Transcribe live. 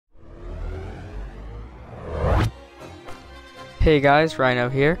Hey guys, Rhino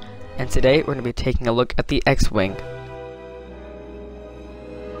here, and today we're going to be taking a look at the X-Wing.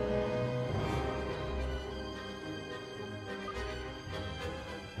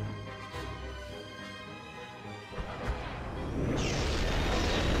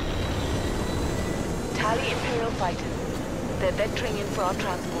 Tally Imperial fighters. They're venturing in for our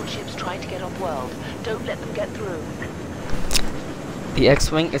transport ships trying to get off-world. Don't let them get through. The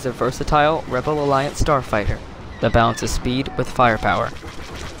X-Wing is a versatile Rebel Alliance starfighter that balances speed with firepower.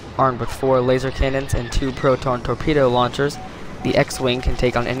 Armed with 4 laser cannons and 2 proton torpedo launchers, the X-Wing can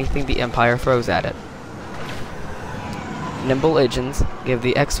take on anything the Empire throws at it. Nimble engines give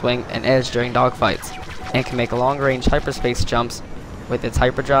the X-Wing an edge during dogfights, and can make long-range hyperspace jumps with its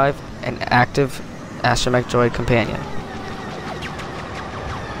hyperdrive and active astromech droid companion.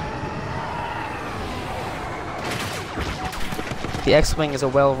 The X-Wing is a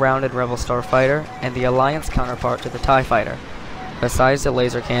well-rounded Rebel starfighter and the Alliance counterpart to the TIE Fighter. Besides the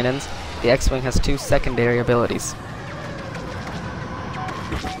laser cannons, the X-Wing has 2 secondary abilities.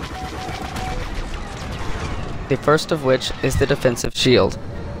 The first of which is the defensive shield.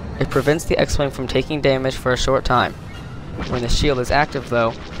 It prevents the X-Wing from taking damage for a short time. When the shield is active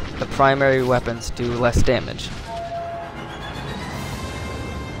though, the primary weapons do less damage.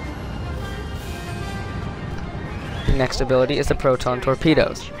 The next ability is the proton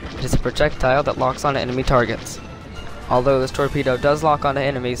torpedoes. It is a projectile that locks onto enemy targets. Although this torpedo does lock onto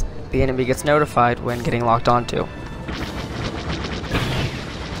enemies, the enemy gets notified when getting locked onto.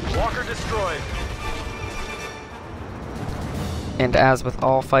 Walker destroyed. And as with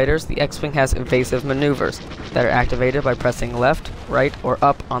all fighters, the X-Wing has evasive maneuvers that are activated by pressing left, right, or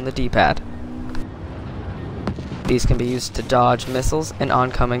up on the D-pad. These can be used to dodge missiles and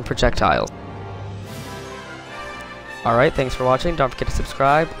oncoming projectiles. Alright, thanks for watching. Don't forget to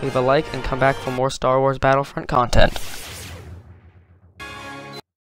subscribe, leave a like, and come back for more Star Wars Battlefront content.